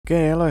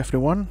Okay, hello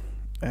everyone,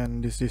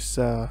 and this is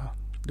the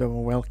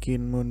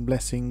Welkin Moon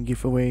Blessing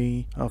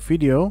giveaway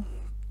video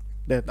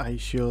that I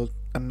should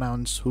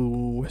announce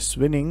who was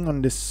winning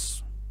on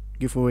this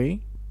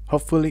giveaway.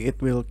 Hopefully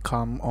it will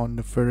come on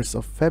the 1st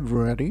of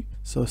February,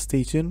 so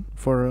stay tuned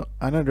for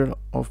another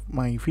of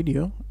my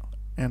video,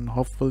 and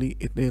hopefully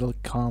it will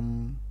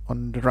come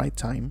on the right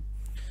time.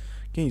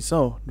 Okay,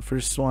 so the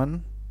first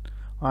one,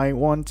 I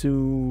want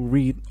to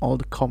read all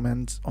the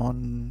comments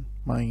on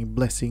my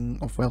Blessing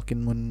of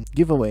Welkin Moon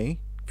giveaway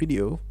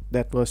video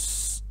that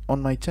was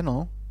on my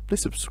channel.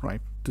 Please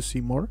subscribe to see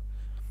more.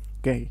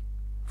 Okay,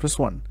 first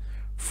one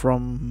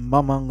from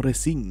Mamang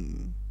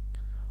Racing.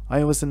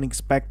 I wasn't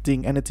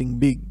expecting anything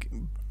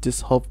big,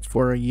 just hoped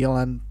for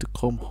Yelan to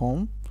come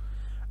home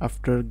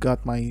after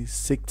got my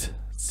 6th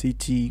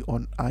CT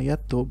on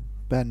Ayato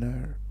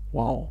banner.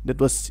 Wow, that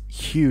was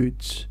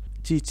huge.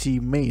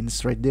 GG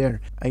mains right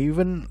there. I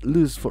even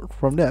lose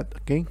from that.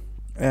 Okay,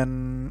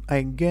 and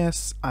I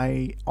guess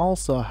I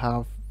also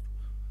have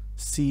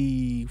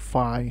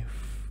C5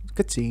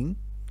 Kaching,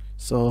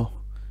 so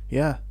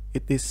yeah,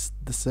 it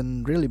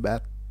doesn't really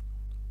bad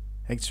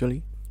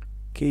actually.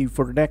 Okay,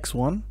 for the next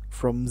one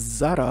from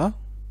Zara,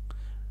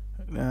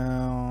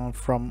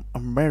 from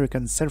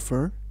American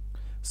Surfer.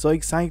 So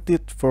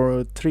excited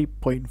for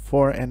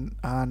 3.4 and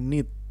I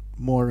need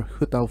more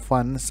Hu Tao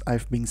funds.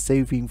 I've been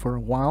saving for a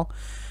while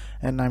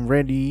and I'm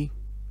ready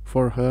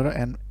for her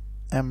and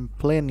I'm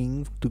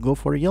planning to go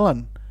for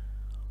Yelan.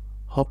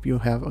 Hope you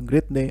have a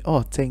great day.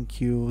 Oh,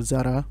 thank you,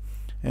 Zara.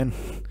 And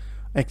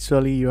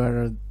actually you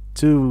are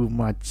too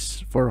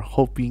much for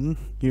hoping,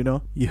 you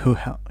know.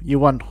 You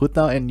want Hu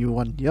Tao and you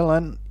want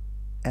Yelan,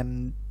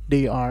 and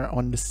they are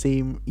on the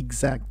same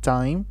exact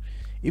time.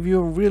 If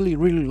you're really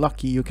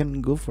lucky, you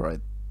can go for it.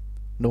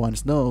 No one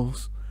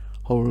knows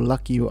how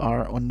lucky you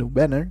are on the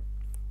banner,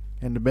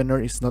 and the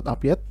banner is not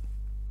up yet,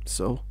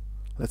 so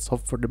let's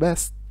hope for the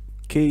best.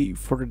 Okay,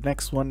 for the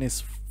next one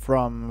is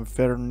from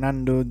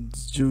Fernando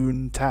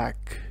Juntak.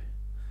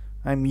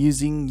 I'm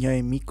using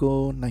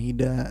Yaemiko,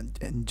 Nahida,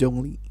 and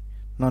Zhongli.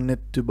 No need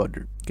to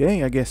bother.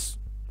 Okay, I guess,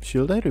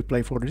 should I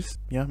reply for this?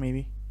 Yeah,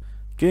 maybe.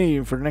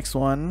 Okay, for the next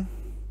one,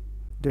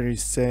 there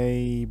is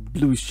a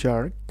blue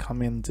shark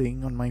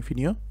commenting on my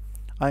video.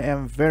 I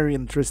am very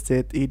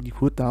interested in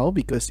Hu Tao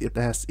because it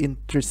has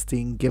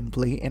interesting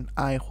gameplay and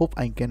I hope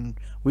I can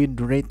win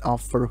the raid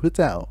off for Hu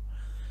Tao.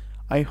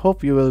 I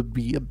hope you will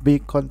be a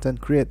big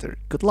content creator.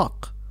 Good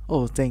luck.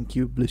 Oh, thank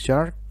you, Blue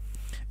Shark.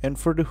 And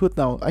for the Hu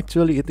Tao,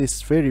 actually it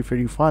is very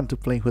fun to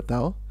play Hu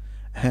Tao,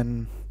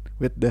 and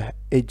with the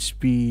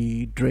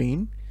HP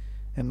drain,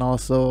 and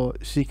also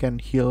she can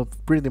heal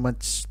pretty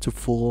much to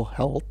full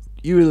health.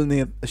 You will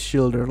need a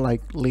shielder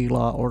like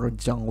Layla or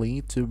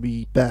Zhongli to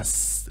be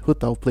best Hu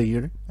Tao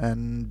player,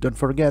 and don't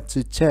forget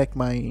to check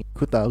my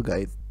Hu Tao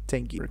guide.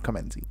 Thank you for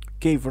commenting.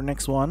 Okay, for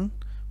next one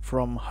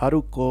from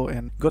Haruko,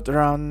 and got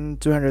around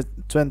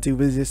 220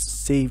 wishes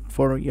saved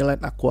for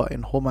Yelan Aqua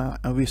and Homa.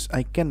 I wish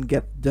I can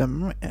get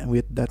them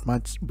with that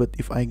much, but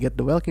if I get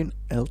the Welkin,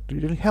 it'll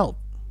really help.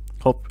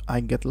 Hope I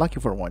get lucky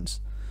for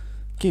once.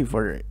 Okay,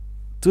 for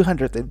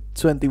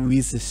 220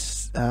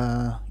 wishes,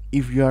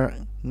 if you are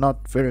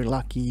not very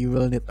lucky, you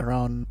will need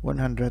around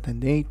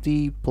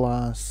 180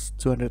 plus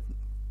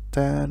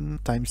 210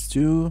 times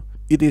 2.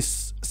 It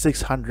is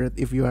 600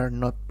 if you are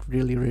not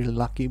really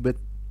lucky, but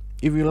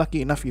if you're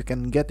lucky enough, you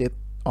can get it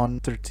on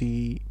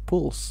 30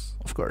 pulls,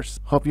 of course.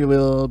 Hope you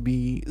will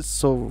be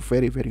so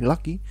very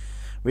lucky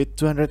with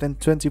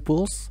 220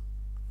 pulls.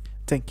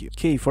 Thank you.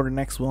 Okay, for the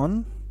next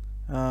one,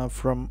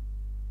 from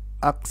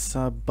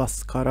Aksa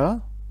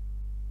Baskara.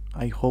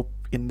 I hope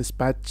in this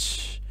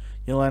patch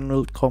Yelan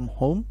will come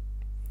home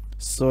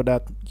so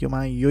that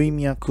my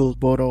Yoimiya could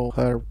borrow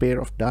her pair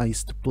of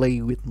dice to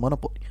play with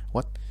Monopoly.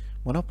 What?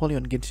 Monopoly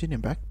on Genshin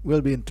Impact will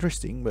be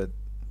interesting, but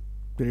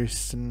there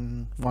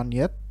isn't one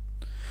yet.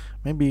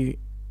 Maybe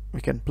we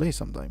can play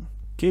sometime.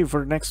 Okay, for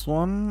the next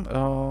one,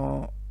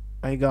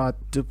 I got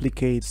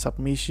duplicate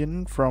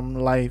submission from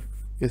Life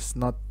is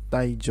Not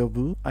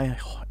Daijobu. I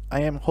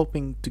am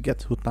hoping to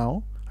get Hu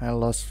Tao. I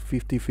lost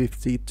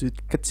 50-50 to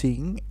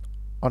Kaching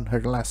on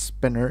her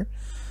last banner,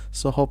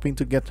 so hoping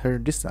to get her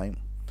this time.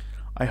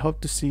 I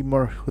hope to see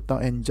more Hu Tao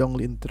and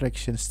Zhongli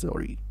interaction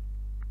story.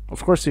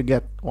 Of course, you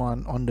get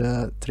one on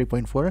the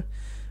 3.4.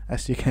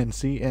 as you can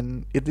see,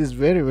 and it is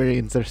very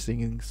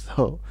interesting.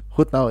 So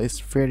Hu Tao is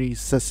very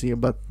sassy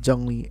about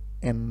Zhongli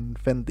and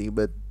Fenty,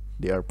 but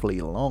they are playing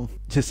along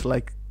just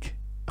like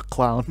a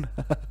clown.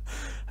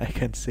 I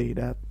can say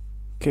that.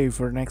 Okay,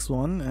 for next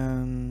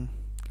one,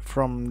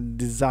 from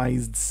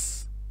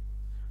Desized.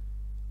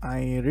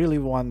 I really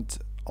want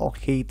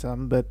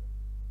Alhaitham, but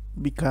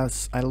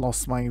because I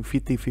lost my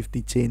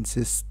 50-50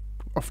 chances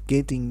of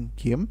getting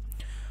him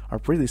are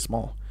pretty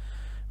small.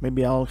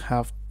 Maybe I'll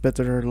have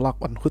better luck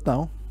on Hu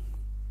Tao.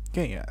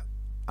 Okay,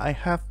 I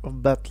have a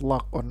bad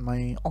luck on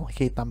my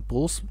Alhaitham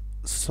pulls,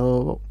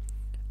 so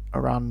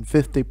around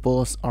 50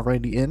 pulls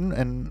already in,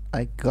 and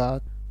I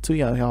got 2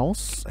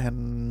 Yaoyaos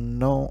and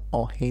no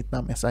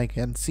Alhaitham as I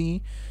can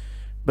see.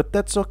 But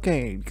that's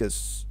okay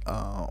because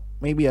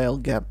maybe I'll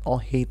get all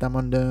Hatam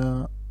on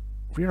the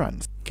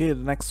reruns. Okay,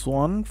 the next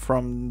one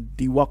from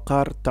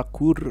Diwakar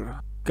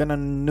Takur. Gonna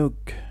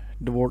nuke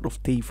the world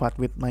of Teifat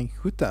with my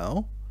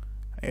Hutao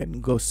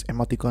and Ghost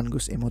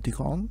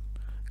Emoticon.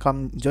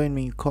 Come join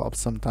me co-op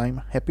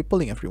sometime. Happy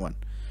pulling, everyone.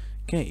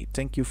 Okay,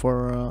 thank you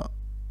for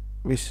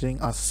wishing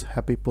us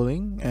happy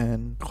pulling.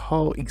 And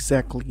how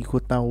exactly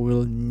Hutao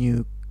will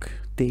nuke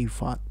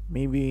Teifat?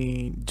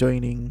 Maybe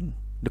joining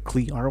the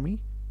Klee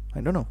army?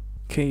 I don't know.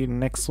 Okay,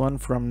 next one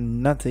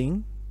from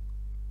Nothing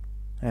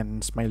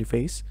and smiley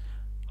face.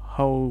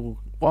 How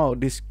wow,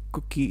 this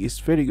cookie is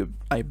very good.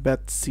 I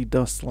bet she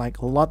does like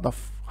a lot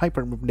of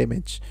hyper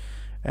damage.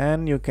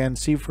 And you can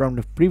see from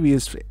the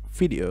previous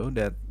video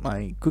that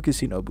my Cookie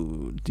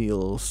Shinobu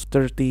deals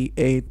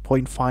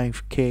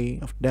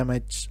 38.5k of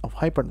damage of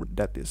hyper.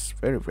 That is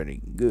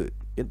very good.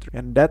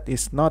 And that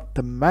is not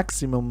the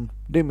maximum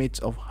damage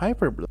of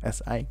hyper blow,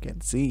 as I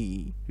can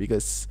see,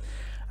 because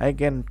I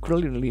can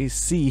clearly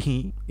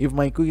see if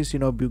my Cookie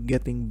Shinobu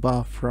getting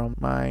buff from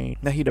my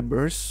Nahida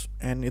burst,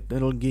 and it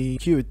will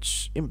give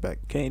huge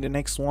impact. Okay, the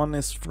next one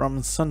is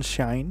from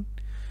Sunshine.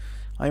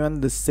 I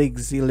want the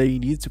sexy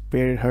lady to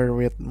pair her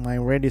with my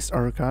Redis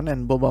Archon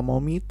and Boba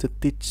Momi to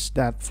teach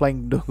that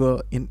flying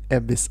doggo in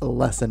Abyss a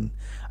lesson.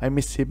 I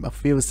missed him a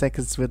few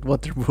seconds with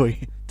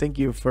Waterboy. Thank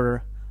you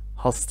for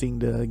hosting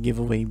the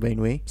giveaway, by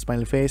the way.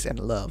 Smiley face and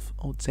love.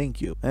 Oh, thank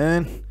you.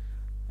 And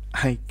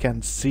I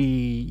can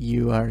see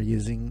you are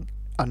using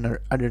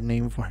other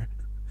name for it.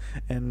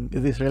 And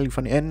it is really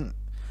funny. And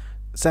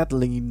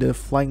sadly, the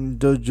flying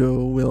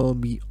dojo will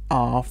be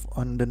off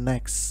on the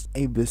next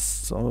Abyss,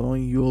 so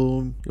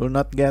you'll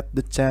not get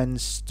the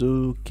chance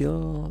to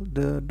kill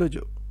the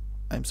dojo.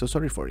 I'm so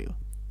sorry for you.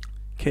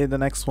 Okay, the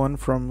next one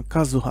from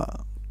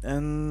Kazuha.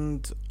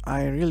 And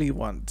I really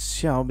want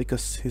Xiao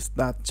because his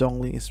dad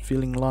Zhongli is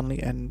feeling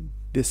lonely and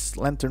this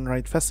Lantern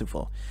Ride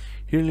festival.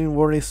 He really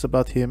worries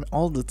about him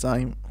all the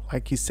time,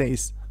 like he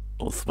says,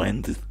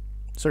 Osman.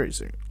 Sorry,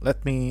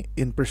 let me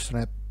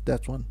impersonate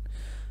that one.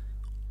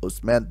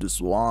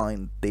 Osmanthus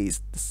wine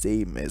tastes the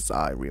same as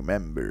I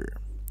remember,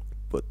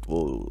 but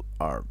all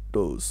are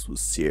those who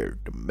share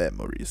the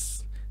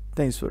memories.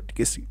 Thanks for the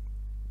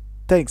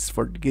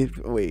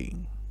giveaway.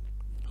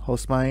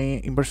 How's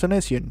my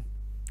impersonation?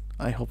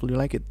 I hope you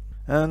like it.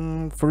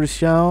 And for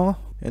Xiao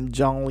and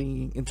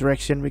Zhongli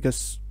interaction,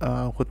 because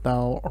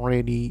Hutao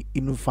already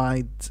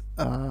invited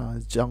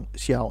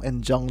Xiao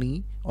and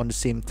Zhongli on the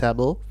same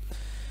table,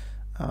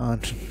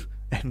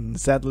 and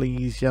sadly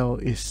Xiao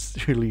is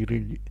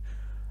really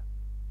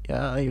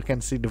yeah, you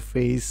can see the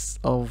face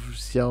of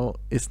Xiao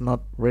is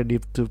not ready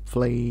to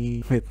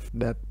play with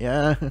that.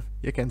 Yeah,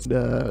 you can see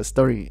the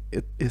story.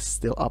 It is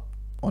still up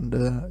on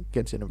the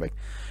Genshin Impact.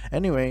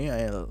 Anyway,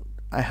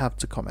 I have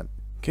to comment.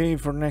 Okay,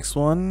 for next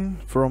one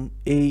from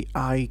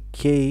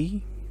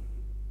AIK.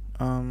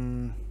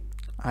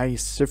 I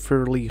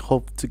severely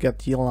hope to get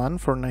Yelan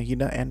for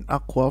Nahida and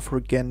Aqua for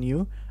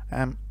Ganyu.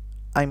 I'm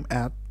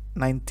at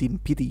 19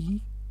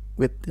 PT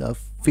with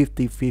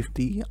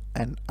 50-50,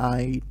 and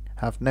I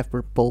have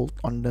never pulled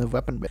on the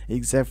weapon belt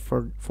except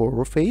for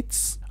 4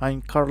 fates.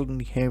 I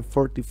currently have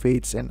 40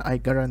 fates, and I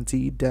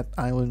guarantee that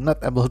I will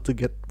not able to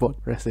get both.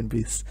 Rest in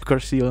peace. Of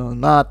course, you will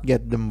not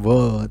get them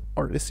both,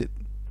 or is it?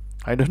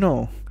 I don't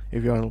know.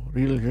 If you are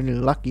really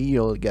lucky,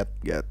 you'll get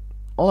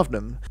all of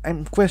them.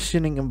 I'm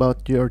questioning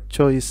about your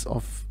choice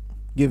of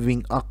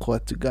giving Aqua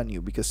to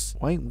Ganyu, because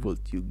why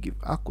would you give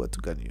Aqua to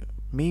Ganyu?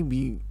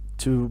 Maybe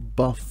to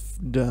buff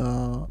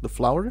the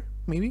flower,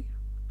 maybe?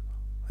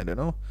 I don't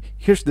know.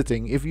 Here's the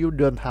thing, if you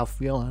don't have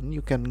Yelan,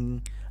 you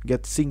can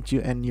get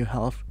Xingqiu and you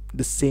have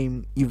the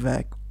same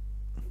evac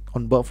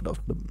on both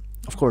of them.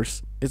 Of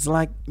course, it's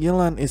like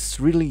Yelan is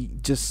really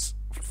just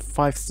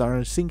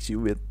 5-star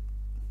Xingqiu with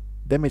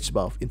damage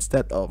buff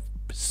instead of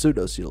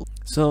pseudo shield.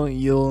 So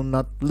you'll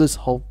not lose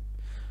hope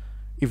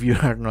if you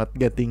are not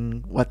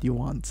getting what you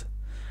want.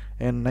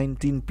 And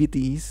 19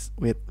 PTs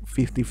with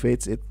 50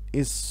 fates, it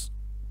is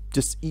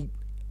just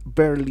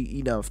barely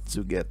enough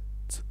to get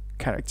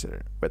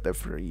character.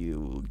 Whatever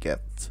you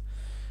get,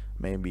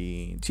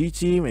 maybe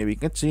Chi-Chi, maybe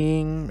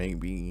Kaching,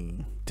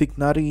 maybe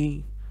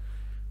Tignari,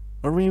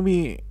 or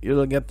maybe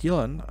you'll get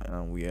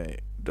Yelan. We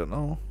don't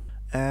know.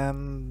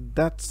 And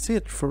that's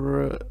it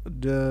for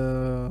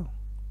the,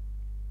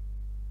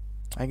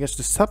 I guess,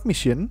 the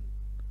submission.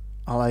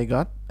 All I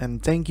got.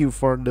 And thank you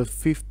for the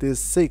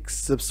 56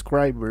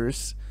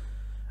 subscribers,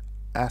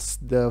 as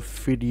the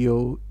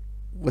video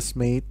was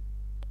made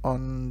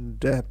on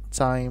that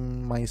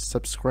time. My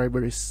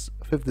subscriber is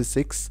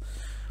 56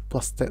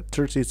 plus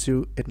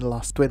 32 in the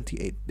last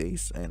 28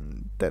 days,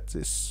 and that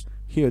is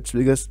huge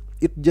because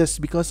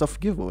because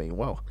of giveaway.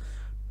 Wow,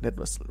 that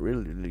was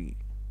really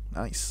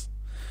nice.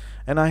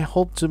 And I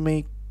hope to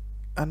make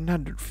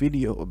another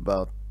video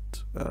about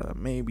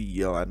maybe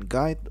Yelan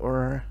guide,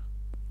 or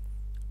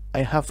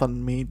I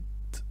haven't made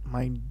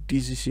my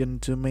decision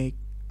to make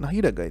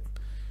Nahida guide.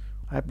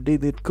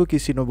 Updated Cookie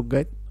Shinobu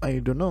guide, I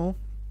don't know.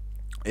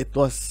 It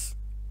was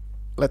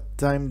let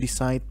time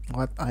decide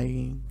what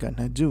I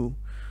gonna do.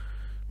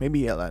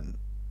 maybe Yelan,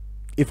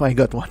 if I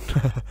got one.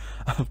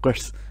 Of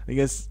course,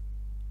 because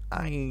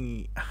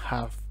I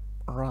have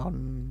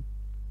around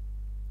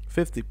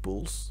 50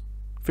 pulls,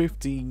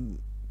 50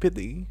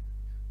 pity,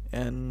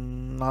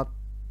 and not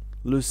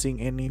losing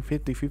any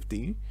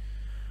 50-50,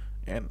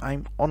 and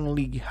I'm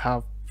only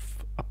have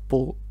a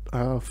pull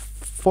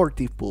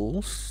 40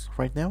 pulls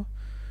right now.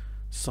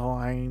 So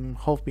I'm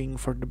hoping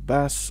for the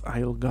best.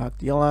 I'll got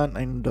Yelan,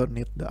 I don't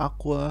need the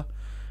Aqua,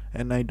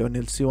 and I don't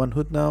need C1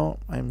 Hood now.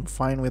 I'm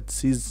fine with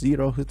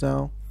C0 Hood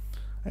now,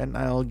 and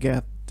I'll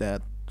get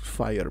that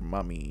Fire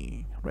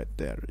Mummy right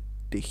there,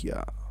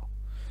 Dihya.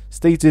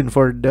 Stay tuned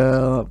for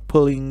the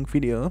pulling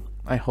video.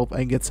 I hope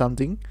I get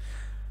something.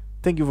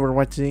 Thank you for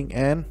watching,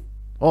 and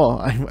oh,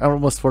 I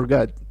almost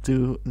forgot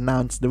to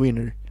announce the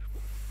winner.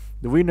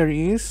 The winner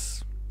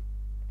is,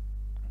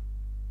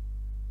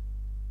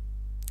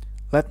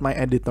 let my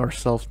editor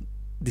self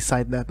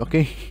decide that,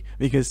 okay?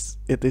 Because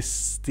it is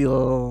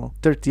still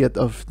 30th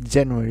of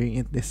January.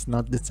 It is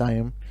not the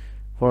time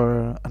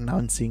for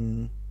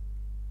announcing.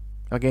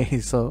 Okay,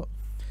 so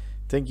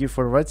thank you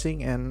for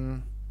watching,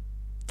 and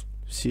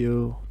see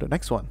you the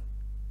next one.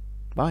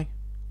 Bye.